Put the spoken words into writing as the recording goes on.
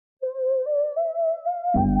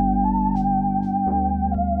Hey,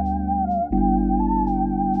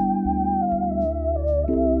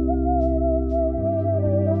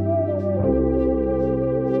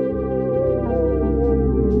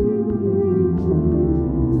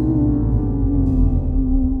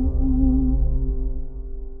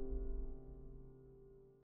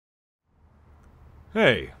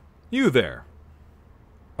 you there.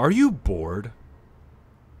 Are you bored?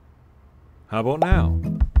 How about now?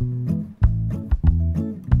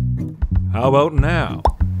 How about now?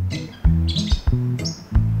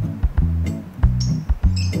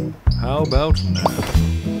 How about now?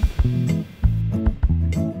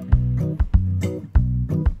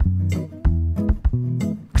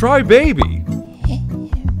 Try baby!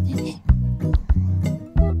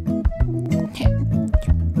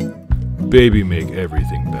 Baby make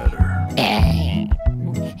everything better.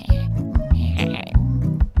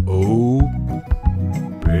 Oh,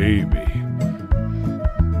 baby.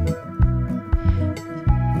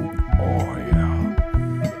 Oh, yeah.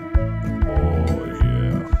 Oh,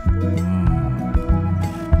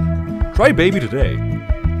 yeah. Try baby today.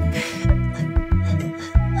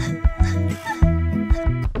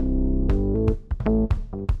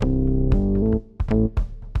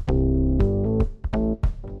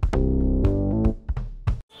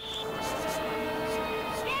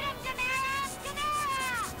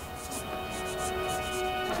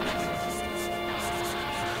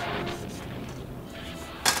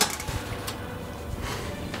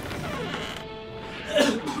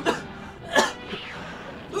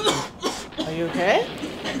 Are you okay?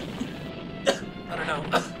 I don't know.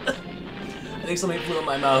 I think something flew in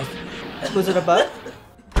my mouth. Was it a bug?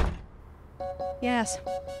 Yes.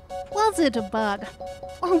 Was it a bug?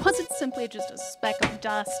 Or was it simply just a speck of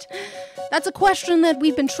dust? That's a question that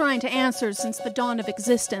we've been trying to answer since the dawn of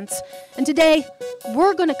existence. And today,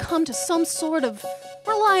 we're gonna come to some sort of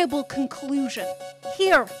reliable conclusion.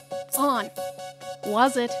 Here on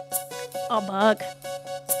Was It a Bug?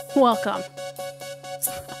 Welcome.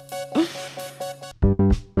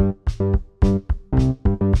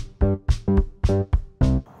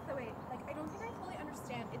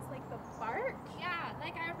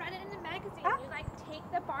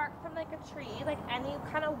 Tree, like any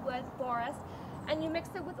kind of wood forest, and you mix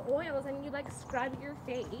it with oils and you like scrub your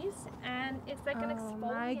face, and it's like an exfoliant.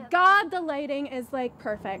 Oh my god, the lighting is like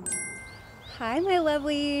perfect. Hi my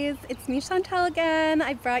lovelies, it's me Chantal again.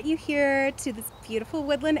 I brought you here to this beautiful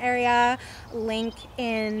woodland area, link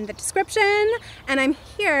in the description, and I'm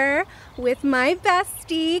here with my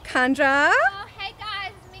bestie Kendra. Oh hey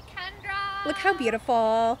guys, it's me Kendra. Look how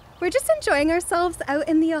beautiful. We're just enjoying ourselves out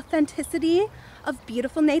in the authenticity of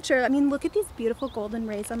beautiful nature. I mean, look at these beautiful golden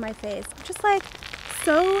rays on my face. I'm just like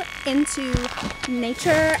so into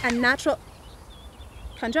nature and natural.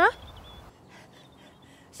 Kendra?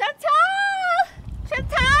 Chantal!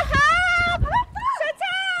 Chantal, help!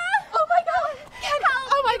 Chantal! Oh my god!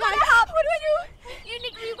 Oh my god! Help! What do I do?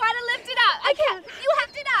 You gotta lift it up. I can't. You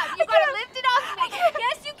lift it up. You gotta lift it up.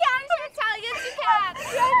 Yes, you can, Chantal. Yes, you can.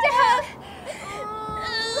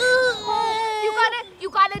 You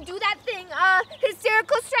gotta do that thing,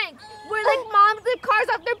 hysterical strength, where like moms lift cars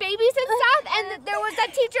off their babies and stuff, and there was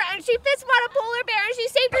that teacher and she fist fought a polar bear and she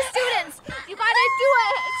saved her students. You gotta do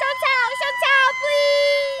it. Chantal,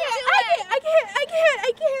 please! I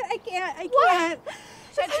can't.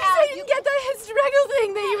 Chantal, you get that hysterical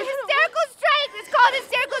thing that you hysterical strength! It's called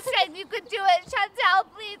hysterical strength. You could do it. Chantal,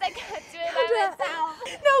 please. I can't do it by myself.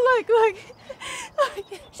 No, look.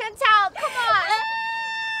 Chantal, come on.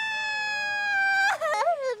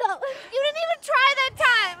 No. You didn't even try that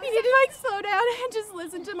time. You need to like slow down and just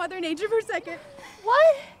listen to Mother Nature for a second.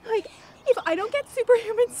 What? Like, if I don't get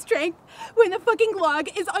superhuman strength when the fucking log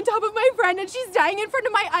is on top of my friend and she's dying in front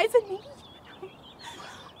of my eyes, and maybe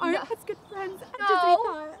aren't as good friends as we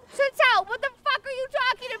thought. Chantal, what the fuck are you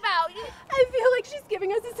talking about? I feel like she's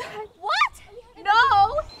giving us a sign. What?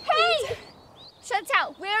 No. Hey!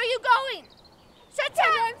 Chantal, where are you going? Chantal!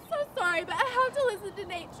 I'm so sorry, but I have to listen to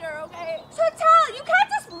nature, okay? Chantal, you can't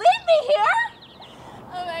just leave me here!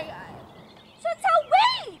 Oh my god. Chantal,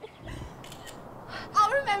 wait!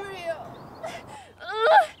 I'll remember you.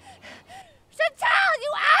 Chantal,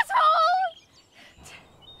 you asshole!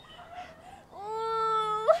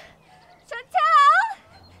 Chantal!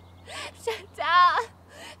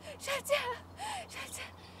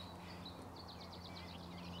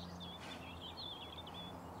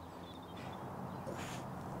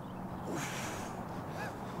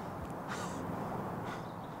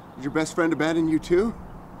 Did your best friend abandon you too?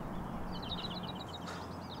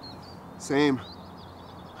 Same.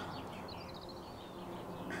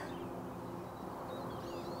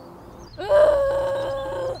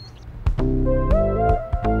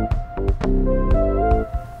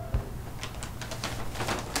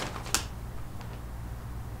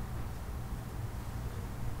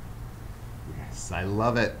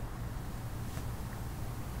 love it.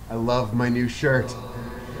 I love my new shirt.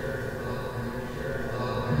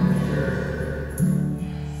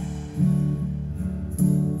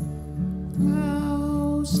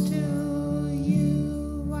 Close to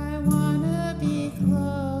you, I wanna be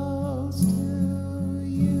close to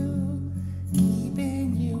you,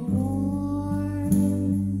 keeping you warm,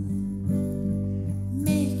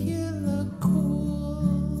 make you look cool.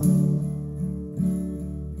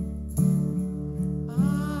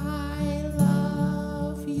 I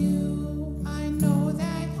love you, I know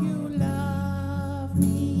that you love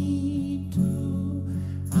me too.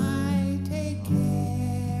 I take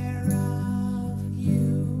care of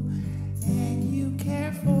you, and you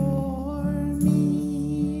care for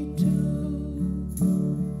me too.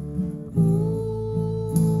 Ooh,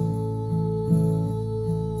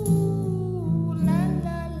 la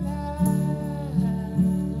la la,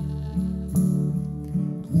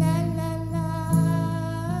 la la la.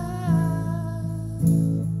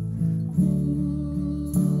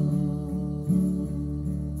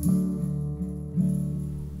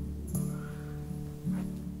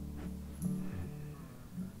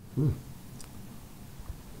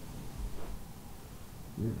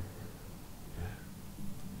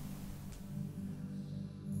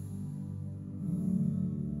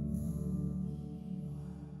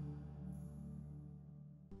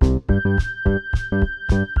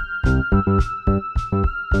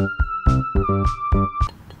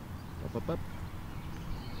 Up.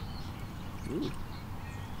 Ooh.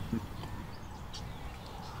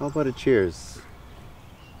 How about a cheers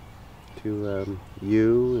to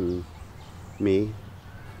you and me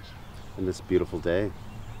and this beautiful day?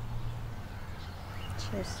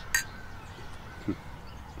 Cheers.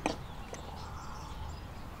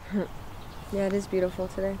 Yeah, it is beautiful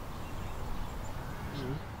today.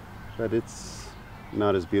 But it's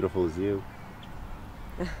not as beautiful as you.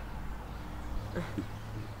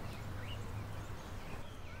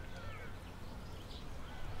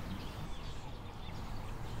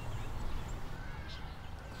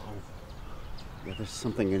 Yeah, there's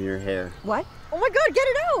something in your hair. What? Oh my god, get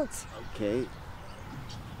it out! Okay.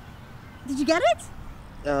 Did you get it?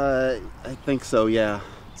 I think so, yeah.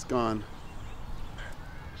 It's gone.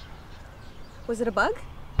 Was it a bug?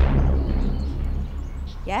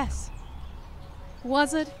 Yes.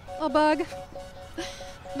 Was it a bug?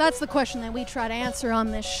 That's the question that we try to answer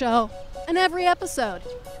on this show. In every episode.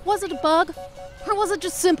 Was it a bug? Or was it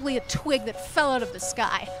just simply a twig that fell out of the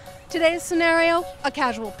sky? Today's scenario, a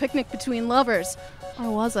casual picnic between lovers.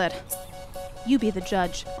 Or was it? You be the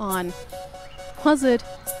judge on, was it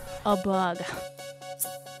a bug?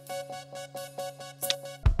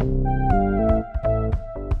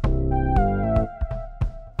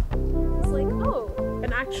 It's like, oh,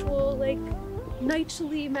 an actual, like,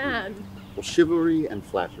 knightly man. Well, chivalry and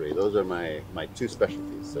flattery, those are my two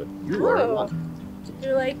specialties, so you are one.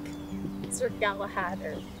 You're like Sir Galahad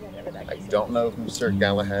or whatever that I guy's don't know who Sir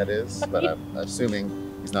Galahad is, but I'm assuming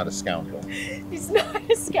he's not a scoundrel. name. He's not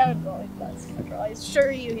a scoundrel. He's not a scoundrel. I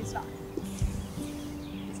assure you he's not.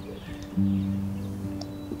 He's good.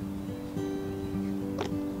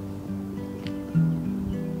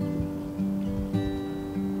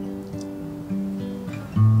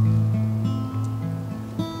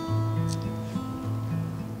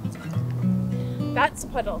 That's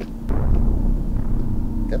Puddle.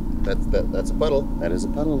 Yep, that's a puddle. That is a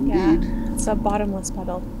puddle indeed. Yeah, it's a bottomless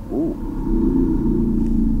puddle. Ooh.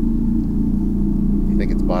 You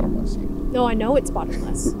think it's bottomless? No, I know it's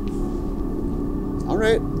bottomless. All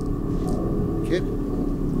right. Kid.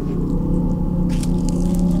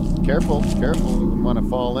 Careful, careful. You wouldn't want to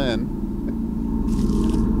fall in.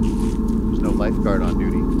 There's no lifeguard on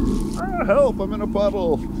duty. Ah, help, I'm in a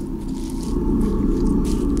puddle.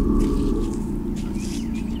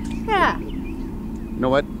 Yeah. You know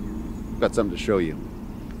what? I've got something to show you.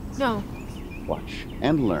 No. Watch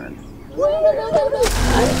and learn.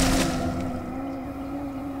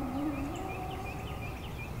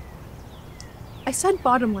 I said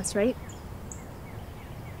bottomless, right?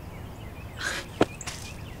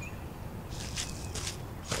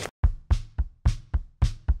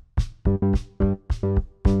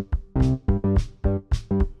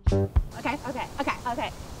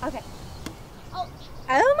 Okay.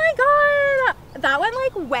 Oh my god! That went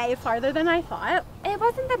like way farther than I thought. It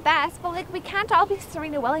wasn't the best, but like we can't all be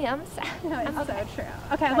Serena Williams. No, it's Okay. so true.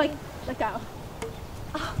 Okay, like, let go.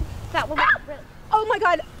 Oh, that one Ah! was really. Oh my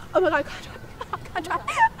god! Oh my god! Contract!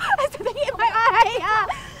 I have something in my eye!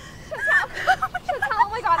 Chantal, oh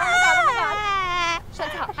my god.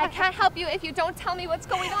 Chantal, I can't help you if you don't tell me what's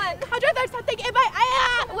going on. Contract, there's something in my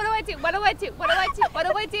eye! What do I do? What do I do? What do I do? What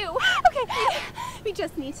do I do? Okay, We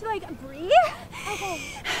just need to like breathe. Okay.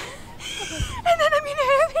 And then I'm gonna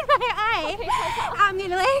open my eye. Okay, I'm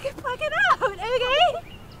gonna like pluck it out, okay?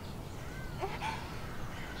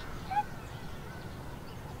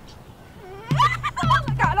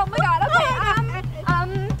 Oh my god, okay,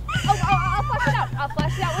 I'll flush it out. I'll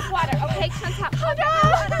flush it out with water, okay? Chantal, Oh no!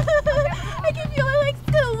 I can feel it like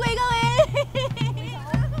still wiggling.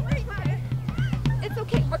 It's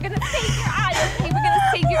okay, we're gonna save your eye, okay? We're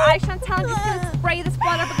gonna save your eye, Chantal. I'm just gonna spray this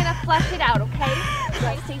water, we're gonna flush it out, okay?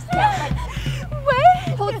 Right, stay still. Right.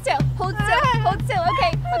 Wait! Hold still,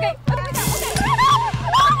 okay? Okay.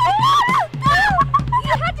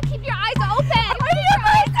 You have to keep your eyes open!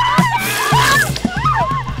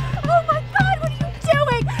 Oh my god, what are you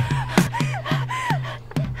doing?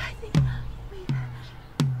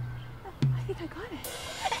 I think I got it.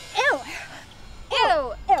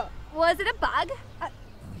 Ew! Was it a bug?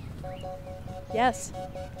 Yes.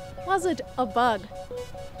 Was it a bug?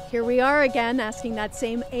 Here we are again asking that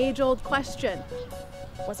same age-old question.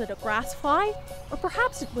 Was it a grass fly? Or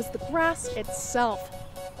perhaps it was the grass itself?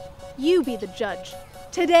 You be the judge.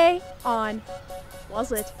 Today on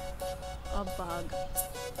Was It a Bug?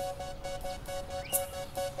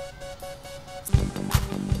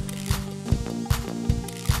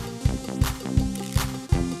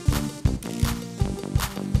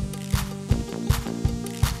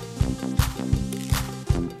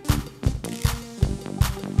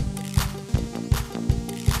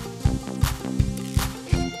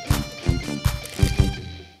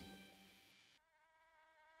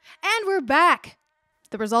 And we're back.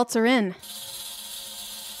 The results are in.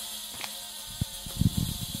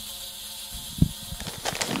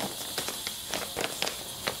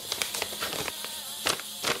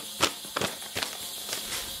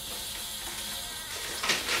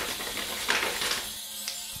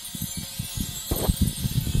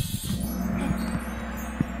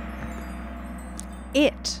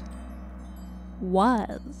 It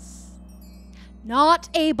was not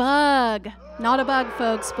a bug. Not a bug,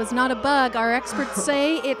 folks. Was not a bug. Our experts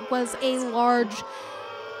say it was a large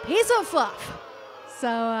piece of fluff. So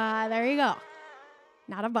there you go.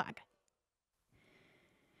 Not a bug.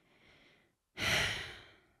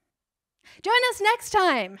 Join us next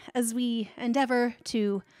time as we endeavor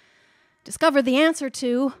to discover the answer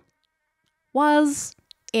to, was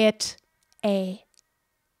it a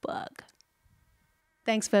bug?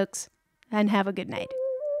 Thanks, folks, and have a good night.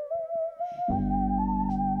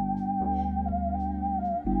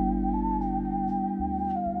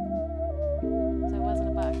 So it wasn't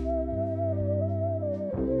a bug.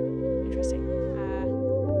 Interesting.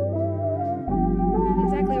 What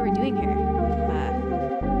exactly are we doing here?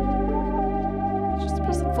 It's just a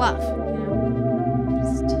piece of fluff, you know?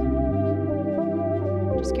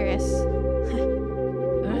 Just curious.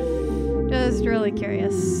 Just really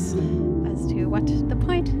curious as to what the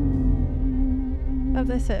point of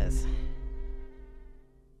this is.